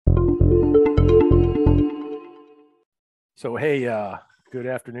So, hey, good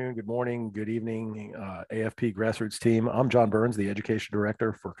afternoon, good morning, good evening, AFP grassroots team. I'm John Burns, the Education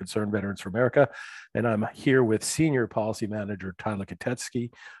Director for Concerned Veterans for America, and I'm here with Senior Policy Manager Tyler Katetsky,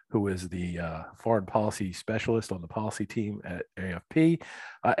 who is the Foreign Policy Specialist on the policy team at AFP.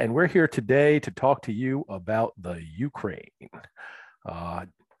 And we're here today to talk to you about the Ukraine. Uh,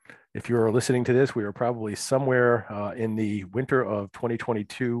 if you're listening to this, we are probably somewhere in the winter of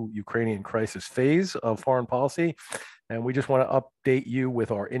 2022 Ukrainian crisis phase of foreign policy. And we just want to update you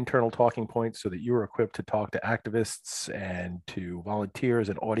with our internal talking points so that you're equipped to talk to activists and to volunteers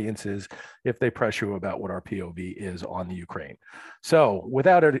and audiences if they press you about what our POV is on the Ukraine. So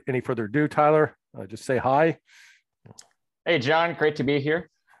without any further ado, Tyler, just say hi. Hey, John, great to be here.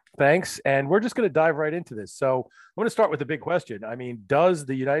 Thanks. And we're just going to dive right into this. So I'm going to start with the big question. I mean, does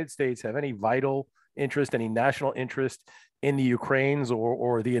the United States have any vital interest, any national interest in the Ukraines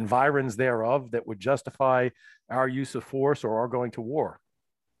or the environs thereof that would justify our use of force or our going to war?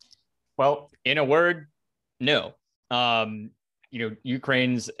 Well, in a word, no.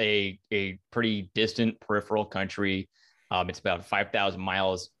 Ukraine's a pretty distant peripheral country. It's about 5,000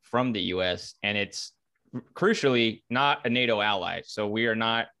 miles from the U.S., and it's crucially not a NATO ally. So we are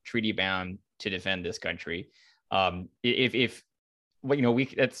not treaty bound to defend this country. That's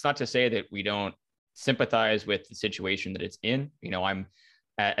not to say that we don't sympathize with the situation that it's in. I'm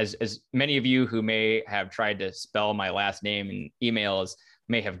as many of you who may have tried to spell my last name in emails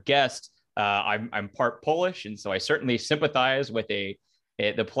may have guessed, I'm part Polish, and so I certainly sympathize with the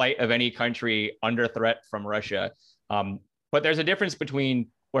plight of any country under threat from Russia. But there's a difference between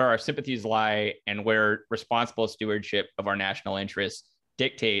where our sympathies lie and where responsible stewardship of our national interests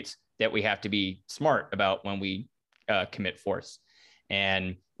dictates that we have to be smart about when we commit force.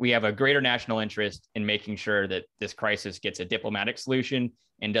 And we have a greater national interest in making sure that this crisis gets a diplomatic solution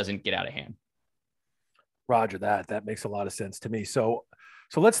and doesn't get out of hand. Roger that. That makes a lot of sense to me. So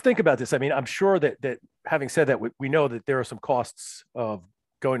let's think about this. I mean, I'm sure that having said that, we know that there are some costs of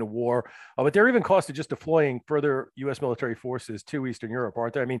going to war, but there are even costs of just deploying further U.S. military forces to Eastern Europe,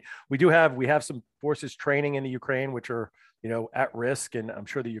 aren't there? I mean, we have some forces training in the Ukraine, which are, at risk, and I'm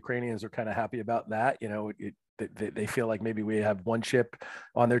sure the Ukrainians are kind of happy about that. They feel like maybe we have one ship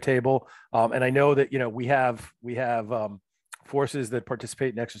on their table, and I know that we have forces that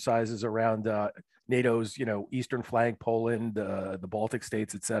participate in exercises around NATO's eastern flank, Poland, the Baltic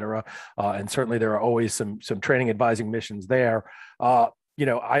states, et cetera, and certainly there are always some training advising missions there. I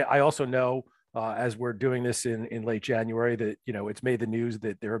also know as we're doing this in late January that, it's made the news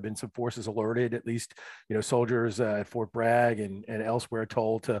that there have been some forces alerted, at least, soldiers at Fort Bragg and elsewhere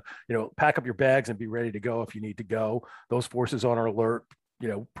told to, pack up your bags and be ready to go if you need to go. Those forces on alert,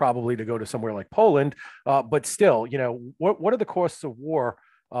 probably to go to somewhere like Poland. But still, what are the costs of war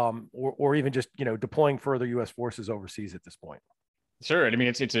or even just, deploying further U.S. forces overseas at this point? Sure. I mean,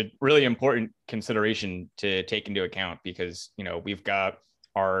 it's a really important consideration to take into account because, we've got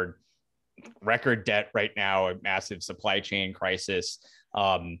our record debt right now, a massive supply chain crisis.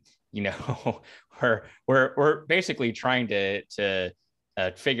 We're basically trying to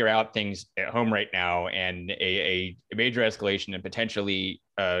figure out things at home right now, and a major escalation and potentially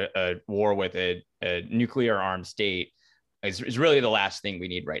a war with a nuclear armed state is really the last thing we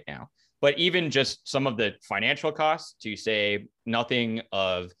need right now. But even just some of the financial costs, to say nothing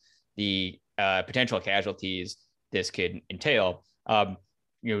of the potential casualties this could entail.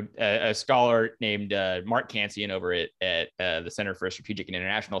 A scholar named Mark Cancian over at the Center for Strategic and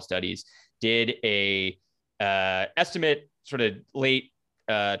International Studies did a estimate sort of late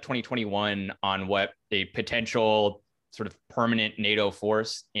 2021 on what a potential sort of permanent NATO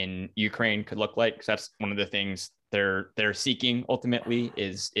force in Ukraine could look like. Because that's one of the things they're seeking ultimately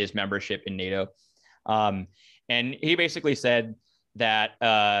is membership in NATO. And he basically said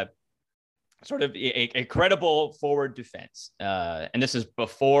that sort of a credible forward defense. And this is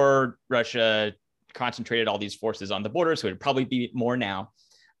before Russia concentrated all these forces on the border, so it'd probably be more now.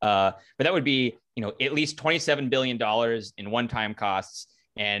 But that would be, at least $27 billion in one-time costs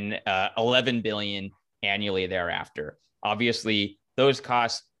and $11 billion annually thereafter. Obviously, those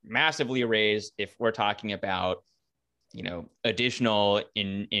costs massively raised if we're talking about, additional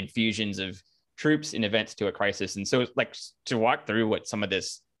infusions of troops in events to a crisis. And so, like, to walk through what some of the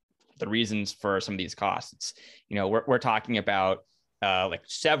reasons for some of these costs, we're talking about like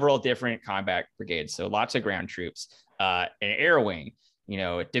several different combat brigades, so lots of ground troops, an air wing,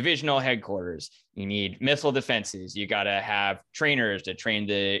 divisional headquarters. You need missile defenses. You got to have trainers to train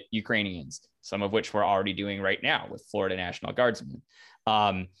the Ukrainians, some of which we're already doing right now with Florida National Guardsmen.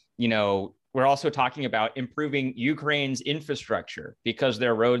 We're also talking about improving Ukraine's infrastructure because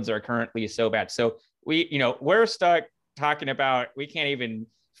their roads are currently so bad. So we're stuck talking about, we can't even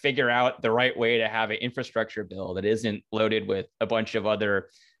figure out the right way to have an infrastructure bill that isn't loaded with a bunch of other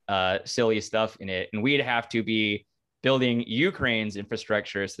silly stuff in it. And we'd have to be building Ukraine's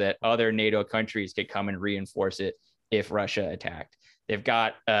infrastructure so that other NATO countries could come and reinforce it if Russia attacked. They've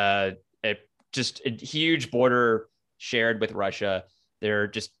got just a huge border shared with Russia. They're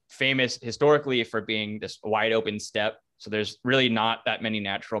just famous historically for being this wide open steppe. So there's really not that many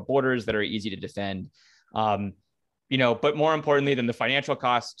natural borders that are easy to defend. But more importantly than the financial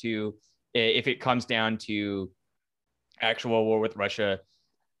costs, to if it comes down to actual war with Russia,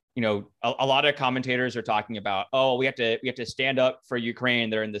 a lot of commentators are talking about, oh, we have to stand up for Ukraine.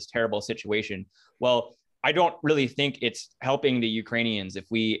 They're in this terrible situation. Well, I don't really think it's helping the Ukrainians if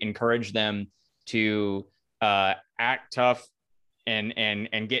we encourage them to act tough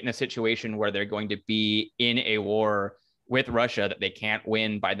and get in a situation where they're going to be in a war with Russia that they can't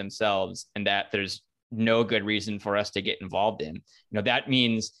win by themselves, and that there's no good reason for us to get involved in. That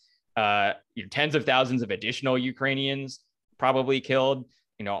means tens of thousands of additional Ukrainians probably killed,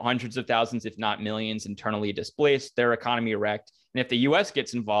 hundreds of thousands, if not millions, internally displaced, their economy wrecked. And if the US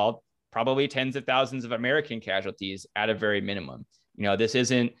gets involved, probably tens of thousands of American casualties at a very minimum. This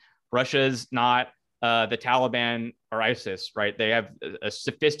isn't, Russia's not the Taliban or ISIS, right? They have a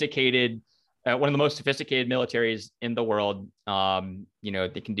sophisticated, one of the most sophisticated militaries in the world.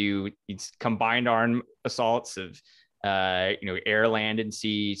 They can do these combined arm assaults of, air, land, and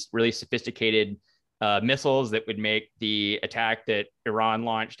sea, really sophisticated missiles that would make the attack that Iran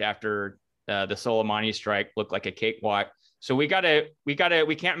launched after the Soleimani strike look like a cakewalk. So we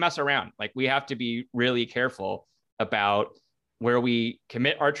can't mess around. Like, we have to be really careful about where we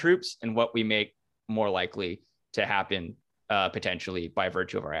commit our troops and what we make more likely to happen potentially by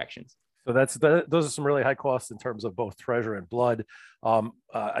virtue of our actions. So those are some really high costs in terms of both treasure and blood.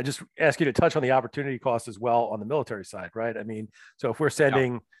 I just ask you to touch on the opportunity cost as well on the military side, right? I mean, so if we're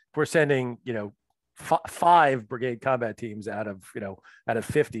sending, five brigade combat teams out of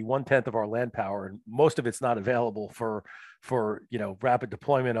 50, 1/10 of our land power, and most of it's not available for rapid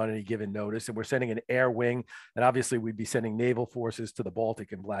deployment on any given notice. And we're sending an air wing, and obviously we'd be sending naval forces to the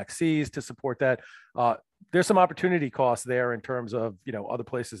Baltic and Black Seas to support that. There's some opportunity costs there in terms of other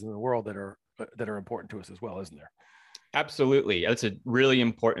places in the world that are important to us as well, isn't there? Absolutely. That's a really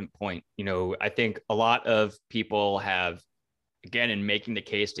important point. I think a lot of people have, again, in making the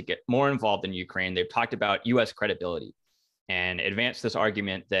case to get more involved in Ukraine, they've talked about US credibility and advanced this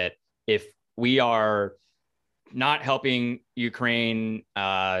argument that if we are not helping Ukraine,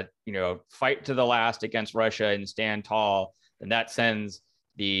 fight to the last against Russia and stand tall, then that sends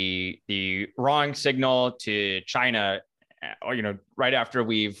the wrong signal to China, right after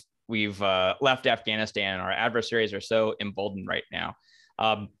we've left Afghanistan. Our adversaries are so emboldened right now.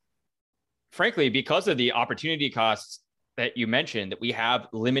 Frankly, because of the opportunity costs that you mentioned, that we have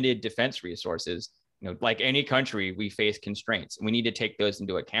limited defense resources, like any country, we face constraints, and we need to take those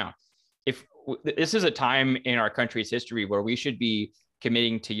into account. If this is a time in our country's history where we should be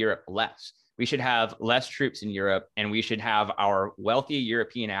committing to Europe less, we should have less troops in Europe, and we should have our wealthy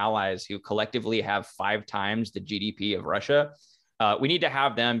European allies who collectively have 5 times the GDP of Russia. We need to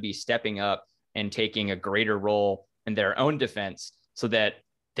have them be stepping up and taking a greater role in their own defense so that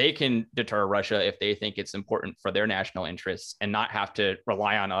they can deter Russia if they think it's important for their national interests, and not have to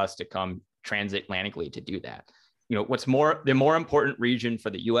rely on us to come transatlantically to do that. The more important region for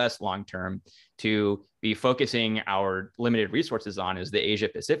the US long-term to be focusing our limited resources on is the Asia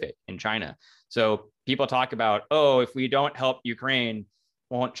Pacific and China. So people talk about, oh, if we don't help Ukraine,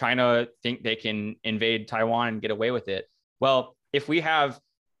 won't China think they can invade Taiwan and get away with it? Well, if we have,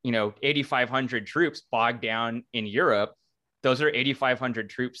 8,500 troops bogged down in Europe, those are 8,500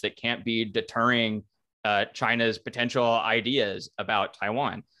 troops that can't be deterring China's potential ideas about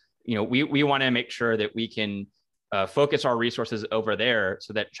Taiwan. We want to make sure that we can focus our resources over there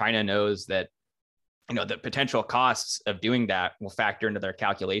so that China knows that, the potential costs of doing that will factor into their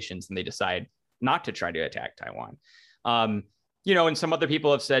calculations, and they decide not to try to attack Taiwan. And some other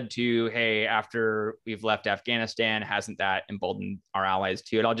people have said too, hey, after we've left Afghanistan, hasn't that emboldened our allies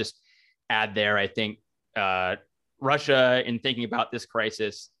too? And I'll just add there, I think Russia, in thinking about this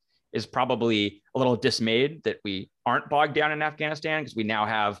crisis, is probably a little dismayed that we aren't bogged down in Afghanistan, because we now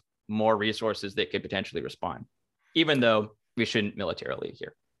have more resources that could potentially respond, even though we shouldn't militarily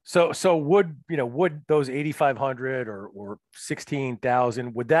here. So would those 8,500 or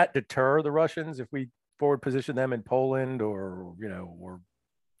 16,000, would that deter the Russians if we forward position them in Poland or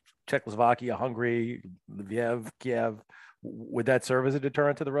Czechoslovakia, Hungary, Lviv, Kiev? Would that serve as a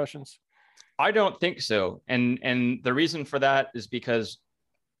deterrent to the Russians? I don't think so. And the reason for that is because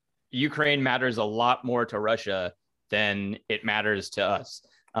Ukraine matters a lot more to Russia then it matters to us.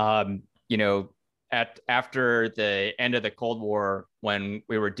 You know, after the end of the Cold War, when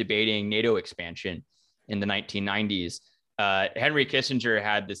we were debating NATO expansion in the 1990s, Henry Kissinger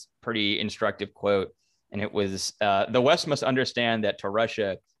had this pretty instructive quote, and it was, "The West must understand that to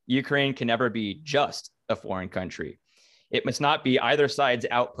Russia, Ukraine can never be just a foreign country. It must not be either side's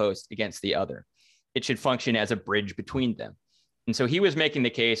outpost against the other. It should function as a bridge between them." And so he was making the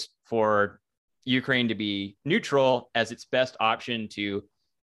case for Ukraine to be neutral as its best option to,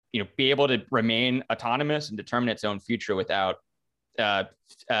 be able to remain autonomous and determine its own future without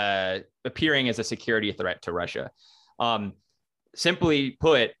appearing as a security threat to Russia. Simply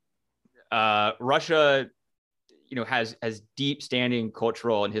put, Russia, has deep standing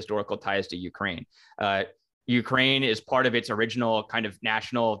cultural and historical ties to Ukraine. Ukraine is part of its original kind of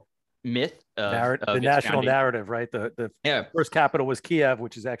national myth of the national narrative, right? The first capital was Kiev,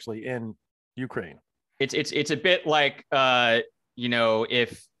 which is actually in Ukraine. It's a bit like,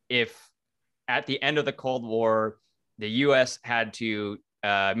 if at the end of the Cold War, the U.S. had to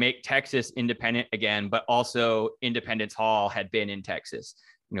make Texas independent again, but also Independence Hall had been in Texas,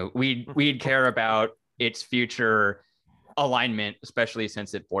 we'd care about its future alignment, especially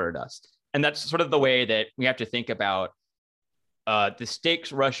since it bordered us. And that's sort of the way that we have to think about the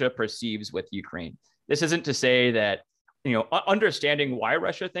stakes Russia perceives with Ukraine. This isn't to say that, understanding why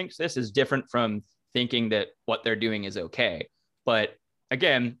Russia thinks this is different from thinking that what they're doing is okay. But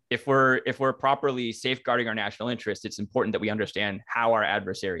again, if we're properly safeguarding our national interests, it's important that we understand how our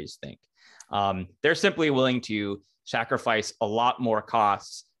adversaries think. They're simply willing to sacrifice a lot more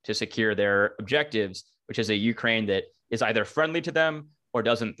costs to secure their objectives, which is a Ukraine that is either friendly to them or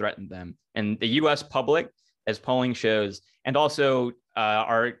doesn't threaten them. And the US public, as polling shows, and also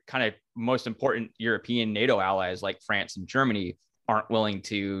our kind of most important European NATO allies like France and Germany, aren't willing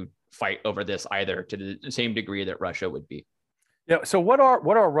to fight over this either to the same degree that Russia would be. Yeah. So what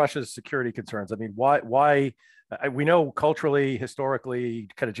are Russia's security concerns? I mean, why we know culturally, historically,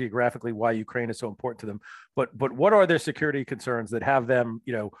 kind of geographically why Ukraine is so important to them, but what are their security concerns that have them,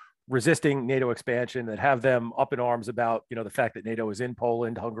 resisting NATO expansion, that have them up in arms about, the fact that NATO is in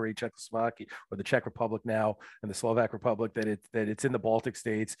Poland, Hungary, Czechoslovakia, or the Czech Republic now, and the Slovak Republic, that it's in the Baltic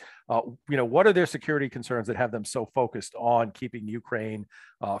states? What are their security concerns that have them so focused on keeping Ukraine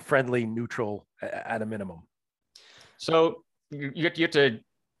friendly, neutral at a minimum? So you have to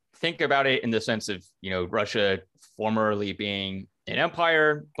think about it in the sense of, Russia formerly being an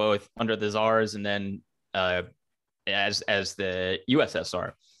empire, both under the czars and then as the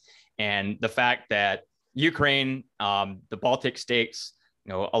USSR. And the fact that Ukraine, the Baltic states,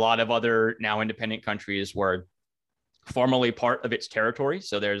 a lot of other now independent countries were formerly part of its territory.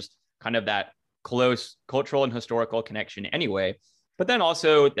 So there's kind of that close cultural and historical connection anyway. But then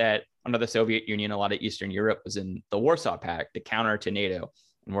also that under the Soviet Union, a lot of Eastern Europe was in the Warsaw Pact, the counter to NATO,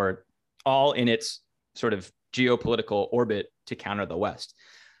 and we're all in its sort of geopolitical orbit to counter the West.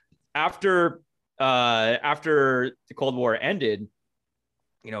 After the Cold War ended,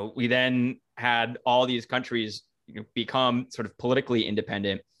 we then had all these countries become sort of politically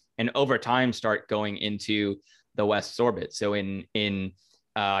independent and over time start going into the West's orbit. So in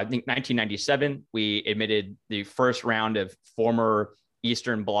I think 1997, we admitted the first round of former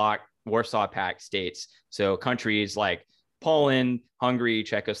Eastern Bloc Warsaw Pact states. So countries like Poland, Hungary,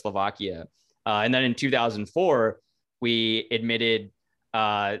 Czechoslovakia. And then in 2004, we admitted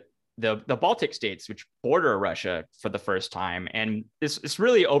the Baltic states, which border Russia for the first time. And this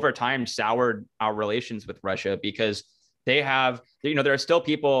really over time soured our relations with Russia because they have, there are still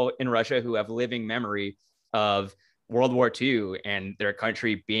people in Russia who have living memory of World War II and their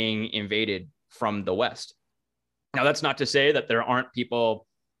country being invaded from the West. Now, that's not to say that there aren't people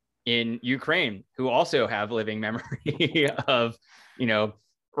in Ukraine who also have living memory of,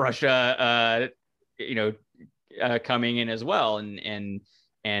 Russia, coming in as well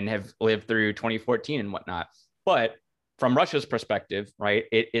and have lived through 2014 and whatnot. But from Russia's perspective, right,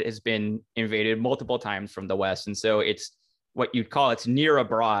 it has been invaded multiple times from the West. And so it's what you'd call it's near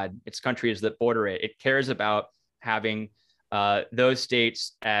abroad. It's countries that border it. It cares about having those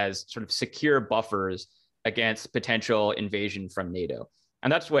states as sort of secure buffers against potential invasion from NATO.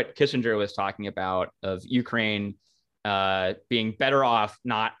 And that's what Kissinger was talking about, of Ukraine being better off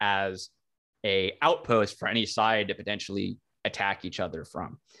not as a outpost for any side to potentially attack each other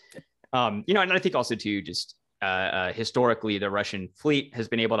from. And I think also too, just historically, the Russian fleet has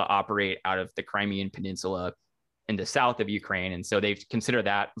been able to operate out of the Crimean Peninsula in the south of Ukraine. And so they've considered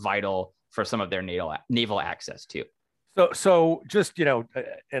that vital for some of their naval access too. So just,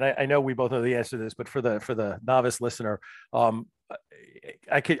 and I know we both know the answer to this, but for the novice listener,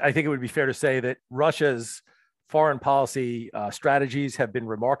 I think it would be fair to say that Russia's foreign policy strategies have been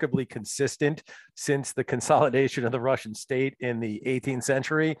remarkably consistent since the consolidation of the Russian state in the 18th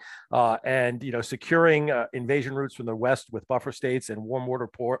century. And, securing invasion routes from the West with buffer states and warm water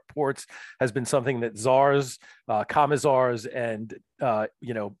ports has been something that czars, commissars, and,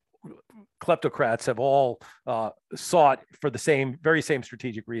 kleptocrats have all sought for the very same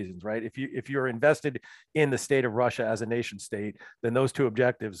strategic reasons, right? If you're invested in the state of Russia as a nation state, then those two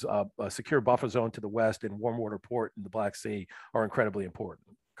objectives, a secure buffer zone to the west and warm water port in the Black Sea, are incredibly important.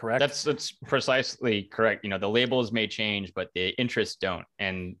 Correct? That's precisely correct. The labels may change, but the interests don't.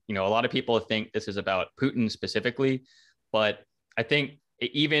 And a lot of people think this is about Putin specifically, but I think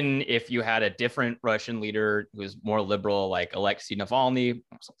even if you had a different Russian leader who's more liberal, like Alexei Navalny,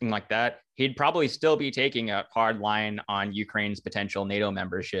 something like that, he'd probably still be taking a hard line on Ukraine's potential NATO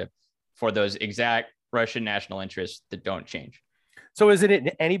membership for those exact Russian national interests that don't change. So is it in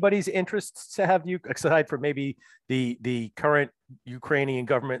anybody's interests to have you, aside from maybe the current Ukrainian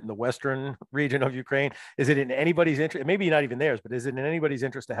government in the western region of Ukraine, is it in anybody's interest, maybe not even theirs, but is it in anybody's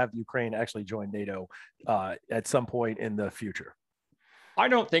interest to have Ukraine actually join NATO at some point in the future? I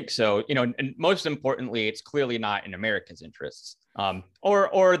don't think so. And most importantly, it's clearly not in America's interests,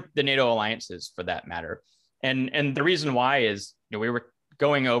 or the NATO alliances for that matter. And the reason why is, we were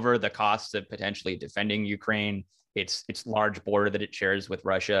going over the costs of potentially defending Ukraine, its large border that it shares with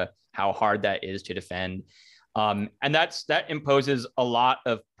Russia, how hard that is to defend. And that imposes a lot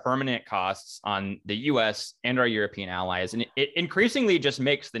of permanent costs on the US and our European allies. And it increasingly just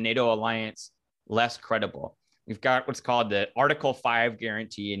makes the NATO alliance less credible. We've got what's called the Article 5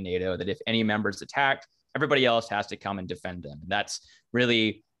 guarantee in NATO that if any member is attacked, everybody else has to come and defend them. And that's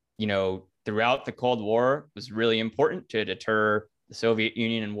really, throughout the Cold War, was really important to deter the Soviet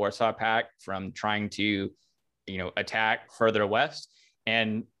Union and Warsaw Pact from trying to, attack further west.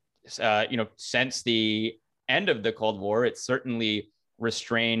 And, since the end of the Cold War, it's certainly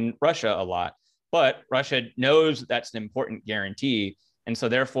restrained Russia a lot. But Russia knows that's an important guarantee. And so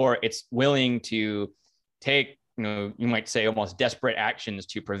therefore, it's willing to take, you might say, almost desperate actions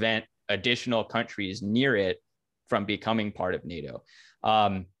to prevent additional countries near it from becoming part of NATO.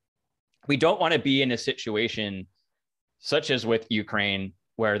 We don't want to be in a situation such as with Ukraine,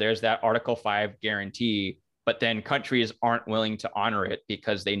 where there's that Article 5 guarantee, but then countries aren't willing to honor it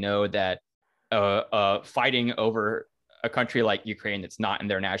because they know that fighting over a country like Ukraine that's not in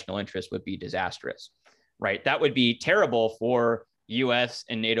their national interest would be disastrous, right? That would be terrible for US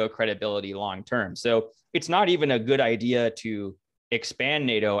and NATO credibility long term. So it's not even a good idea to expand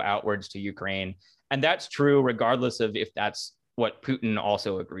NATO outwards to Ukraine. And that's true regardless of if that's what Putin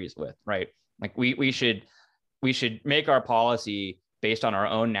also agrees with, right? Like we should make our policy based on our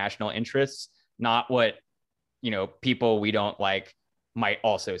own national interests, not what people we don't like might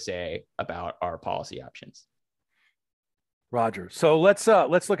also say about our policy options. Roger. So let's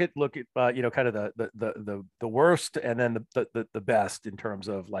look at kind of the worst and then the best in terms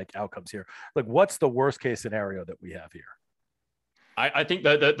of like outcomes here. Like, what's the worst case scenario that we have here? I think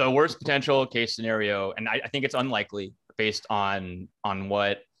the worst potential case scenario, and I think it's unlikely based on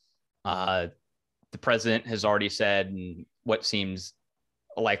what the president has already said and what seems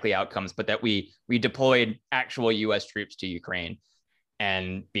likely outcomes, but that we deployed actual US troops to Ukraine.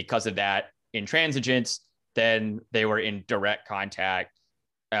 And because of that intransigence, then they were in direct contact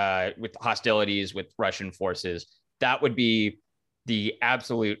with hostilities with Russian forces. That would be the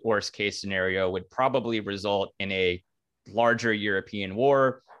absolute worst case scenario, would probably result in a larger European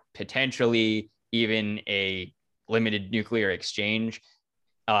war, potentially even a limited nuclear exchange,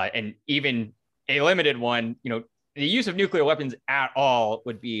 and even a limited one. The use of nuclear weapons at all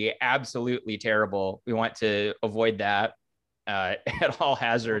would be absolutely terrible. We want to avoid that at all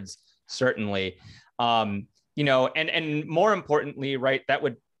hazards, certainly. And more importantly, right, that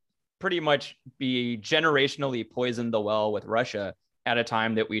would pretty much be generationally poison the well with Russia at a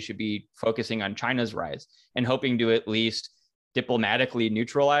time that we should be focusing on China's rise and hoping to at least diplomatically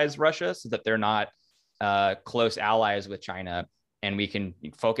neutralize Russia so that they're not close allies with China and we can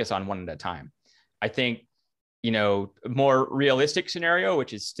focus on one at a time. I think, a more realistic scenario,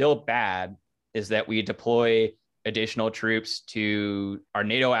 which is still bad, is that we deploy additional troops to our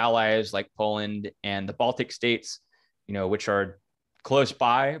NATO allies like Poland and the Baltic states, which are close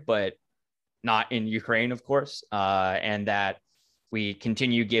by, but not in Ukraine, of course, and that we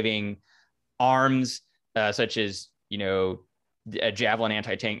continue giving arms such as, Javelin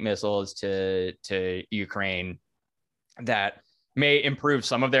anti-tank missiles to Ukraine that may improve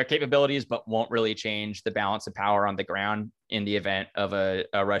some of their capabilities, but won't really change the balance of power on the ground in the event of a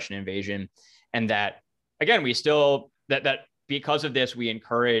Russian invasion. And that, again, we still, that because of this, we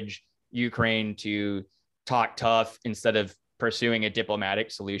encourage Ukraine to talk tough instead of pursuing a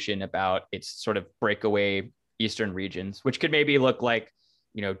diplomatic solution about its sort of breakaway eastern regions, which could maybe look like,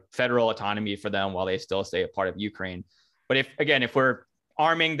 federal autonomy for them while they still stay a part of Ukraine. But if we're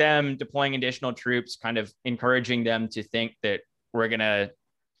arming them, deploying additional troops, kind of encouraging them to think that we're going to,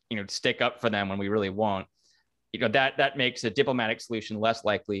 stick up for them when we really won't, that makes a diplomatic solution less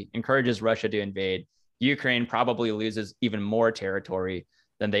likely, encourages Russia to invade. Ukraine probably loses even more territory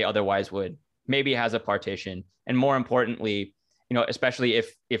than they otherwise would, maybe has a partition. And more importantly, especially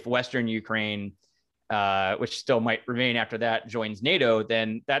if Western Ukraine, which still might remain after that, joins NATO,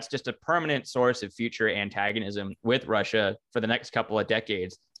 then that's just a permanent source of future antagonism with Russia for the next couple of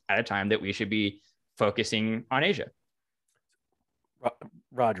decades at a time that we should be focusing on Asia.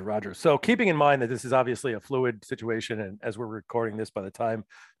 Roger. So keeping in mind that this is obviously a fluid situation, and as we're recording this, by the time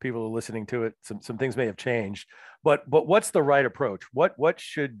people are listening to it, some things may have changed. But what's the right approach? What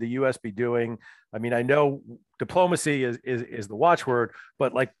should the U.S. be doing? I mean, I know diplomacy is the watchword,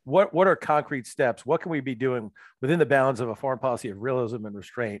 but like what are concrete steps? What can we be doing within the bounds of a foreign policy of realism and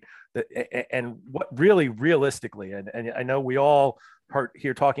restraint? And what really realistically, and I know we all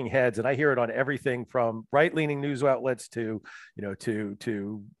hear talking heads, and I hear it on everything from right-leaning news outlets to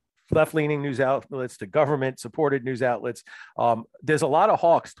to left-leaning news outlets to government-supported news outlets. There's a lot of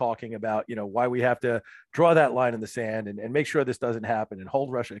hawks talking about why we have to draw that line in the sand and make sure this doesn't happen and hold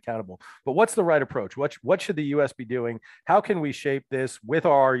Russia accountable. But what's the right approach? What should the U.S. be doing? How can we shape this with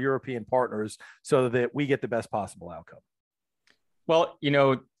our European partners so that we get the best possible outcome? Well,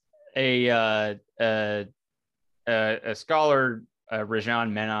 a scholar,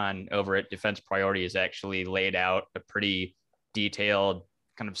 Rajan Menon over at Defense Priorities, actually laid out a pretty detailed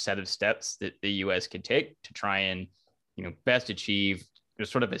kind of set of steps that the U.S. could take to try and, best achieve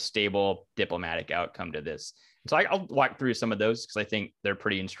sort of a stable diplomatic outcome to this. So I'll walk through some of those because I think they're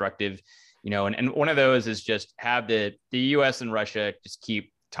pretty instructive, and one of those is just have the U.S. and Russia just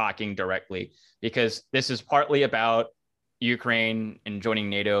keep talking directly, because this is partly about Ukraine and joining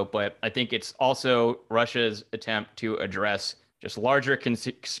NATO, but I think it's also Russia's attempt to address just larger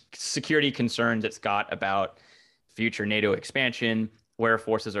security concerns it's got about future NATO expansion, where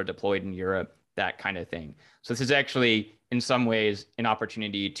forces are deployed in Europe, that kind of thing. So this is actually, in some ways, an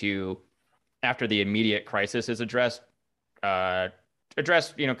opportunity to, after the immediate crisis is addressed, kind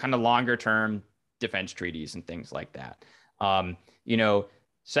of longer term defense treaties and things like that.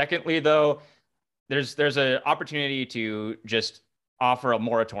 Secondly, though, there's an opportunity to just offer a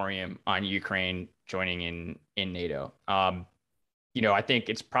moratorium on Ukraine joining in NATO. I think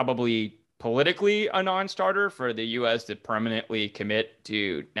it's probably politically a non-starter for the U.S. to permanently commit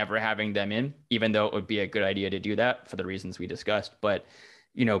to never having them in, even though it would be a good idea to do that for the reasons we discussed. But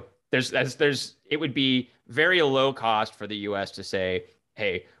it would be very low cost for the U.S. to say,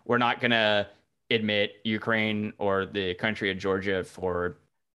 hey, we're not going to admit Ukraine or the country of Georgia for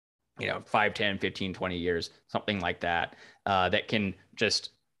 5, 10, 15, 20 years, something like that, that can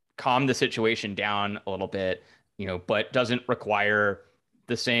just calm the situation down a little bit, but doesn't require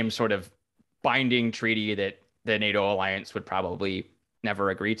the same sort of binding treaty that the NATO alliance would probably never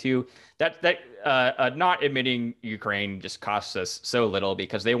agree to. Not admitting Ukraine just costs us so little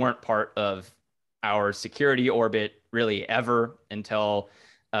because they weren't part of our security orbit really ever until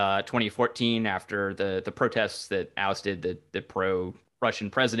 2014, after the protests that ousted the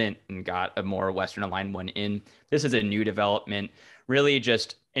pro-Russian president and got a more Western aligned one in. This is a new development. Really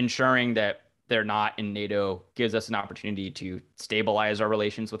just ensuring that they're not in NATO gives us an opportunity to stabilize our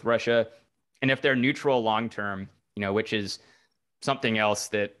relations with Russia. And if they're neutral long term, which is something else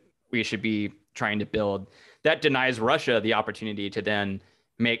that we should be trying to build, that denies Russia the opportunity to then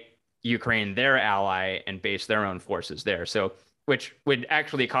make Ukraine their ally and base their own forces there. So, which would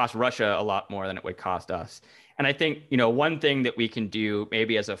actually cost Russia a lot more than it would cost us. And I think, one thing that we can do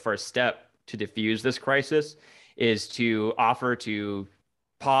maybe as a first step to diffuse this crisis is to offer to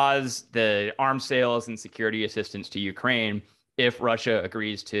pause the arms sales and security assistance to Ukraine if Russia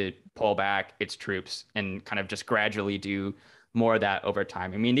agrees to pull back its troops and kind of just gradually do more of that over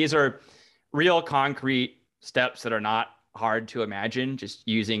time. I mean, these are real concrete steps that are not hard to imagine, just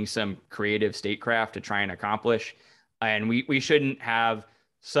using some creative statecraft to try and accomplish. And we shouldn't have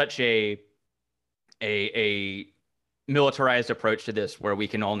such a militarized approach to this where we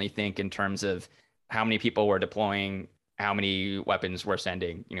can only think in terms of how many people we're deploying, how many weapons we're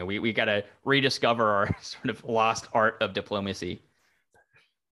sending. We got to rediscover our sort of lost art of diplomacy.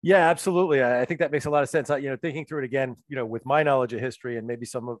 Yeah, absolutely. I think that makes a lot of sense. Thinking through it again, with my knowledge of history, and maybe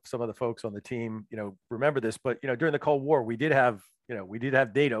some of the folks on the team, remember this, but during the Cold War, we did have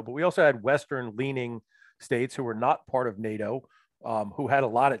NATO, but we also had Western leaning states who were not part of NATO, who had a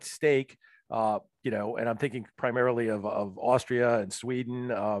lot at stake. and I'm thinking primarily of Austria and Sweden,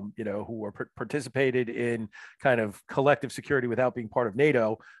 who were participated in kind of collective security without being part of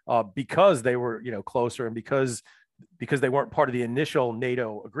NATO, because they were, closer, and because they weren't part of the initial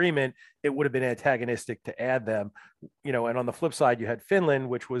NATO agreement, it would have been antagonistic to add them, and on the flip side, you had Finland,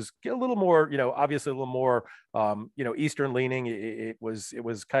 which was a little more, obviously a little more, Eastern leaning. It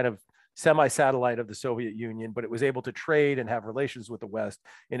was kind of semi-satellite of the Soviet Union, but it was able to trade and have relations with the West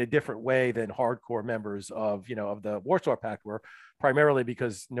in a different way than hardcore members of the Warsaw Pact were, primarily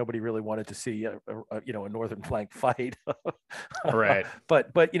because nobody really wanted to see a northern flank fight. Right.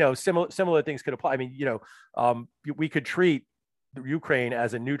 But similar things could apply. I mean, we could treat Ukraine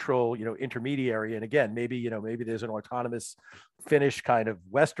as a neutral, intermediary, and again, maybe there's an autonomous Finnish kind of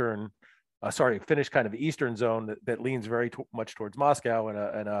Finnish kind of Eastern zone that leans very much towards Moscow,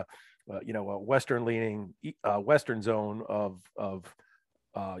 and a Western leaning Western zone of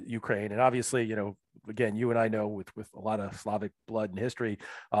Ukraine. And obviously, again, you and I know with a lot of Slavic blood and history,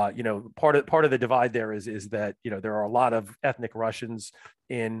 part of the divide there is that, there are a lot of ethnic Russians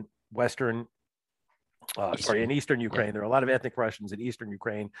in in Eastern Ukraine. Yeah. There are a lot of ethnic Russians in Eastern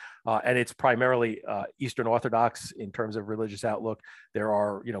Ukraine, and it's primarily Eastern Orthodox in terms of religious outlook. There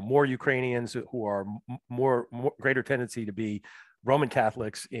are, more Ukrainians who are more greater tendency to be Roman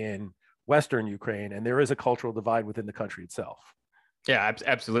Catholics in Western Ukraine, and there is a cultural divide within the country itself. Yeah,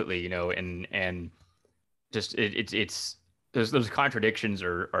 absolutely. And just it's those contradictions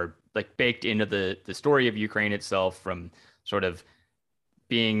are like baked into the story of Ukraine itself, from sort of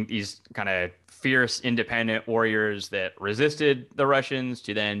being these kind of fierce independent warriors that resisted the Russians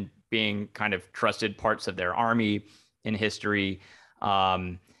to then being kind of trusted parts of their army in history.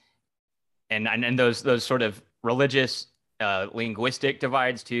 And those sort of religious, linguistic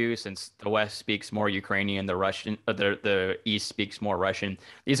divides too, since the West speaks more Ukrainian, the East speaks more Russian.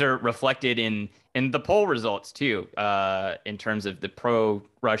 These are reflected in the poll results too, in terms of the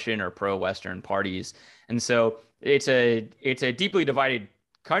pro-Russian or pro-Western parties. And so it's a deeply divided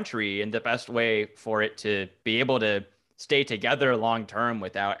country, and the best way for it to be able to stay together long term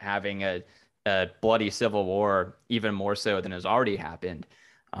without having a bloody civil war, even more so than has already happened,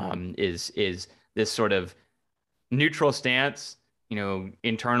 is this sort of neutral stance,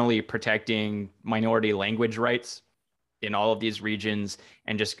 internally protecting minority language rights in all of these regions,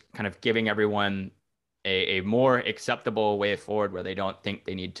 and just kind of giving everyone a more acceptable way forward where they don't think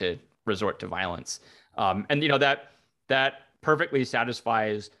they need to resort to violence. And that perfectly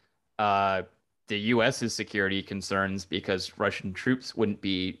satisfies the U.S.'s security concerns, because Russian troops wouldn't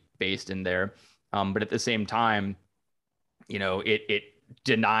be based in there. But at the same time, it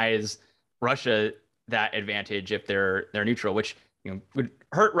denies Russia that advantage if they're neutral, which would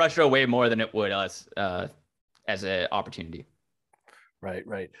hurt Russia way more than it would us as an opportunity.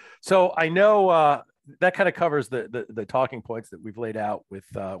 Right. So I know that kind of covers the talking points that we've laid out with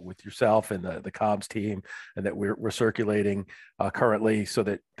yourself and the comms team, and that we're circulating currently, so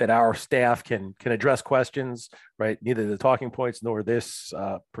that our staff can address questions. Right. Neither the talking points nor this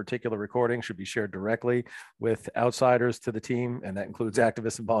particular recording should be shared directly with outsiders to the team, and that includes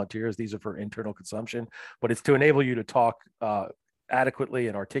activists and volunteers. These are for internal consumption, but it's to enable you to talk adequately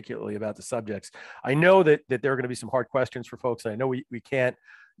and articulately about the subjects. I know that there are going to be some hard questions for folks. And I know we can't,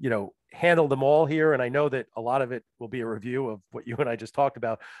 handle them all here. And I know that a lot of it will be a review of what you and I just talked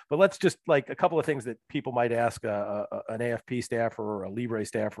about, but let's just like a couple of things that people might ask an AFP staffer or a Libre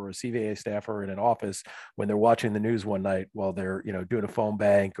staffer or a CVA staffer in an office when they're watching the news one night while they're, doing a phone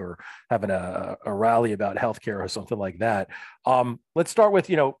bank or having a rally about healthcare or something like that. Let's start with,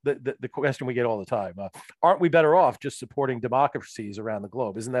 the question we get all the time. Aren't we better off just supporting democracies around the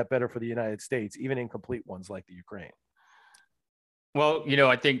globe? Isn't that better for the United States, even incomplete ones like the Ukraine? Well,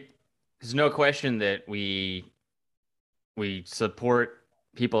 I think there's no question that we support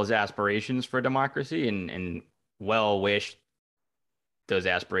people's aspirations for democracy, and well wish those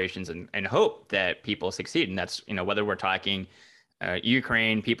aspirations, and hope that people succeed. And that's, whether we're talking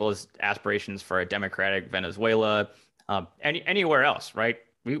Ukraine, people's aspirations for a democratic Venezuela, anywhere else, right?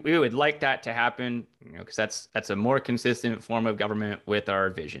 We would like that to happen, because that's a more consistent form of government with our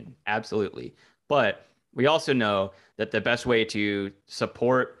vision. Absolutely. But we also know that the best way to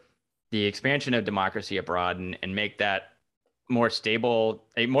support the expansion of democracy abroad, and make that a more stable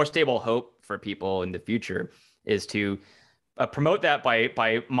hope for people in the future, is to promote that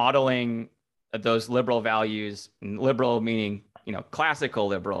by modeling those liberal values. And liberal meaning, classical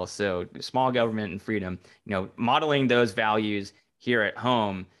liberal, so small government and freedom, modeling those values here at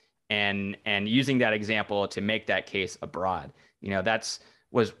home, and using that example to make that case abroad. That's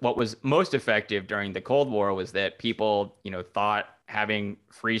what was most effective during the Cold War, was that people, thought having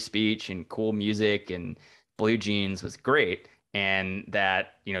free speech and cool music and blue jeans was great, and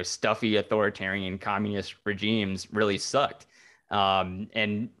that, stuffy authoritarian communist regimes really sucked.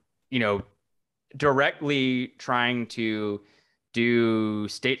 And, you know, directly trying to do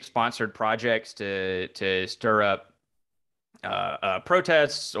state-sponsored projects to stir up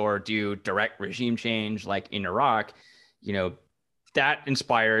protests or do direct regime change like in Iraq, you know, that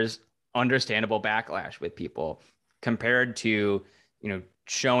inspires understandable backlash with people compared to,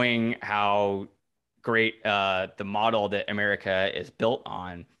 showing how great the model that America is built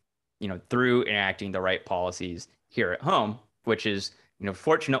on, through enacting the right policies here at home, which is,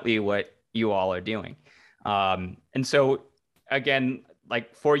 fortunately what you all are doing. And so, again,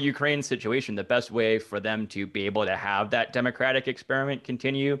 like for Ukraine's situation, the best way for them to be able to have that democratic experiment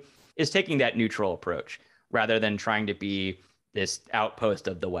continue is taking that neutral approach rather than trying to be this outpost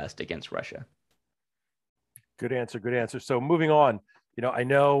of the West against Russia. Good answer. Good answer. So moving on, I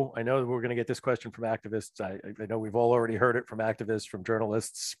know that we're going to get this question from activists. I know we've all already heard it from activists, from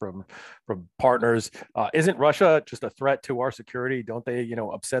journalists, from partners. Isn't Russia just a threat to our security? Don't they,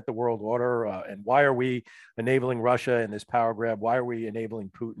 upset the world order? And why are we enabling Russia in this power grab? Why are we enabling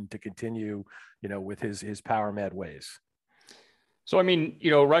Putin to continue, with his power mad ways? So, I mean,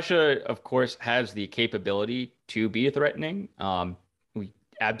 Russia, of course, has the capability to be threatening. We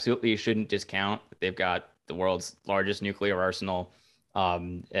absolutely shouldn't discount that they've got the world's largest nuclear arsenal,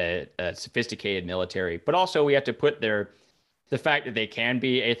 a sophisticated military, but also we have to put the fact that they can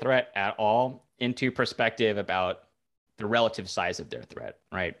be a threat at all into perspective about the relative size of their threat,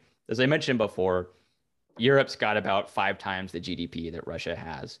 right? As I mentioned before, Europe's got about 5 times the GDP that Russia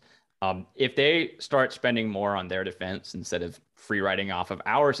has. If they start spending more on their defense instead of free riding off of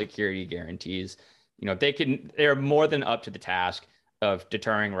our security guarantees, they're more than up to the task of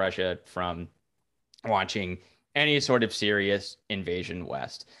deterring Russia from launching any sort of serious invasion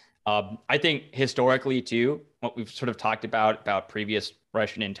west. I think historically too, what we've sort of talked about previous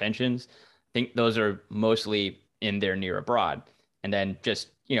Russian intentions, I think those are mostly in their near abroad, and then just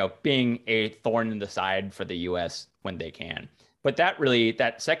being a thorn in the side for the U.S. when they can. But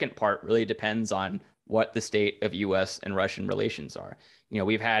that second part really depends on what the state of U.S. and Russian relations are.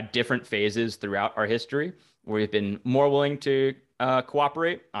 We've had different phases throughout our history where we've been more willing to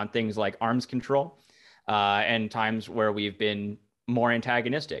cooperate on things like arms control, and times where we've been more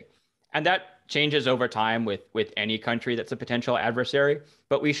antagonistic. And that changes over time with any country that's a potential adversary.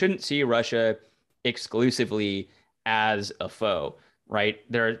 But we shouldn't see Russia exclusively as a foe, right?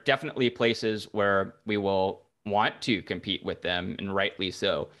 There are definitely places where we will want to compete with them, and rightly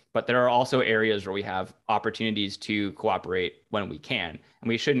so. But there are also areas where we have opportunities to cooperate when we can. And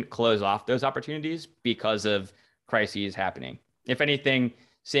we shouldn't close off those opportunities because of crises happening. If anything,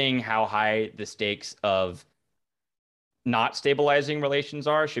 seeing how high the stakes of not stabilizing relations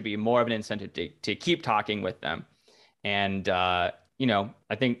are should be more of an incentive to keep talking with them. And, I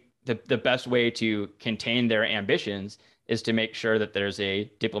think the best way to contain their ambitions is to make sure that there's a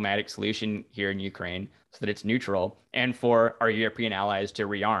diplomatic solution here in Ukraine so that it's neutral, and for our European allies to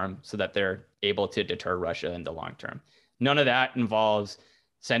rearm so that they're able to deter Russia in the long term. None of that involves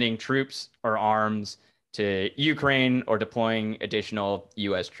sending troops or arms to Ukraine or deploying additional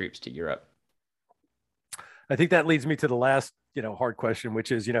U.S. troops to Europe. I think that leads me to the last, hard question,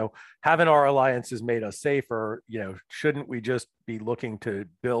 which is, haven't our alliances made us safer? Shouldn't we just be looking to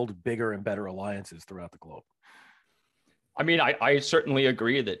build bigger and better alliances throughout the globe? I mean, I certainly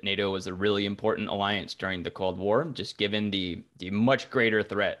agree that NATO was a really important alliance during the Cold War, just given the much greater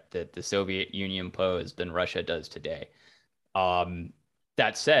threat that the Soviet Union posed than Russia does today.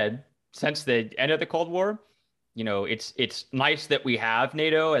 That said, since the end of the Cold War, it's nice that we have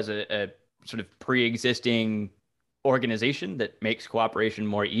NATO as a sort of pre-existing organization that makes cooperation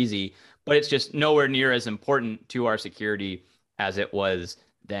more easy, but it's just nowhere near as important to our security as it was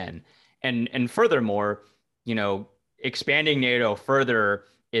then. And furthermore, expanding NATO further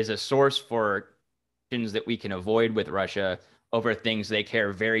is a source for things that we can avoid with Russia over things they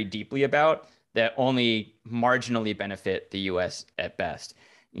care very deeply about that only marginally benefit the U.S. at best.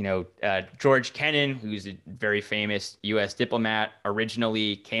 George Kennan, who's a very famous U.S. diplomat,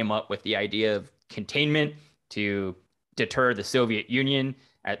 originally came up with the idea of containment to deter the Soviet Union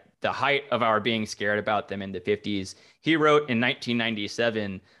at the height of our being scared about them in the 50s. He wrote in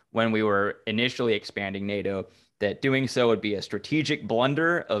 1997, when we were initially expanding NATO, that doing so would be a strategic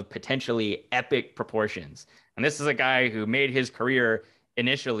blunder of potentially epic proportions. And this is a guy who made his career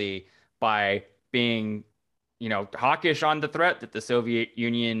initially by being, hawkish on the threat that the Soviet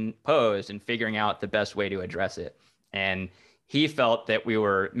Union posed and figuring out the best way to address it. And he felt that we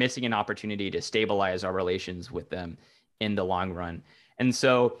were missing an opportunity to stabilize our relations with them in the long run. And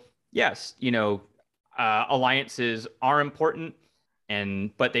so, yes, alliances are important,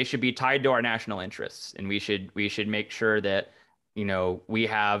 but they should be tied to our national interests, and we should make sure that we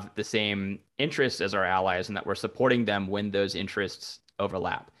have the same interests as our allies, and that we're supporting them when those interests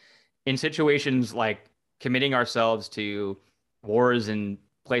overlap. In situations like committing ourselves to wars in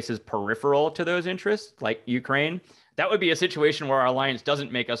places peripheral to those interests, like Ukraine, that would be a situation where our alliance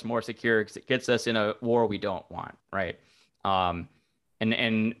doesn't make us more secure because it gets us in a war we don't want, right? Um,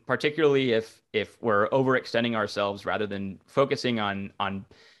 and particularly if we're overextending ourselves rather than focusing on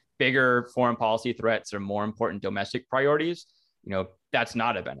bigger foreign policy threats or more important domestic priorities, that's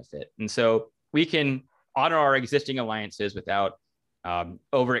not a benefit. And so we can honor our existing alliances without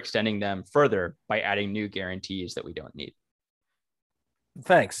overextending them further by adding new guarantees that we don't need.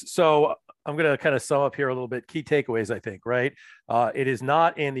 Thanks. So I'm going to kind of sum up here a little bit. Key takeaways, I think, right? It is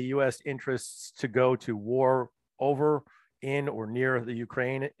not in the U.S. interests to go to war over, in, or near the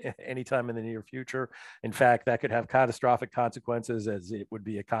Ukraine anytime in the near future. In fact, that could have catastrophic consequences, as it would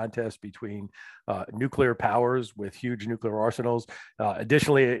be a contest between nuclear powers with huge nuclear arsenals.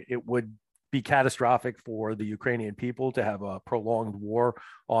 Additionally, it would be catastrophic for the Ukrainian people to have a prolonged war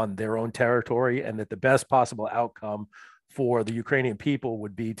on their own territory, and that the best possible outcome for the Ukrainian people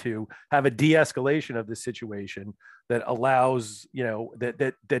would be to have a de-escalation of this situation that allows,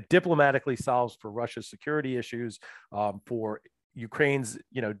 that diplomatically solves for Russia's security issues, for Ukraine's,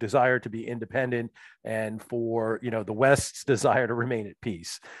 desire to be independent, and for, the West's desire to remain at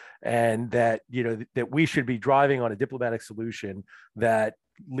peace. And that, that we should be driving on a diplomatic solution that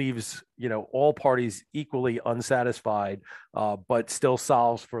leaves, all parties equally unsatisfied, but still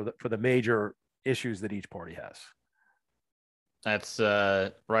solves for the major issues that each party has. That's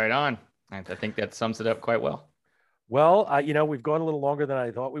right on. I think that sums it up quite well. Well, we've gone a little longer than I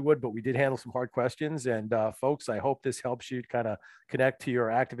thought we would, but we did handle some hard questions. And folks, I hope this helps you kind of connect to your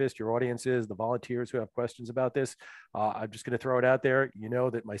activists, your audiences, the volunteers who have questions about this. I'm just going to throw it out there. You know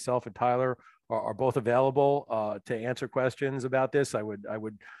that myself and Tyler are both available to answer questions about this. I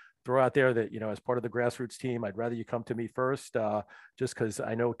would throw out there that, as part of the grassroots team, I'd rather you come to me first, just because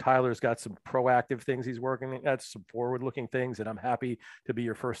I know Tyler's got some proactive things he's working at, some forward-looking things, and I'm happy to be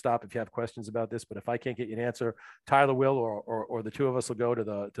your first stop if you have questions about this. But if I can't get you an answer, Tyler will, or the two of us will go to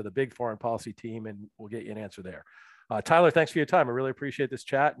the big foreign policy team, and we'll get you an answer there. Tyler, thanks for your time. I really appreciate this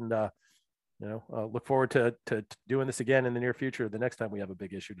chat, and look forward to doing this again in the near future, the next time we have a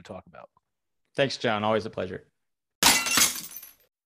big issue to talk about. Thanks, John. Always a pleasure.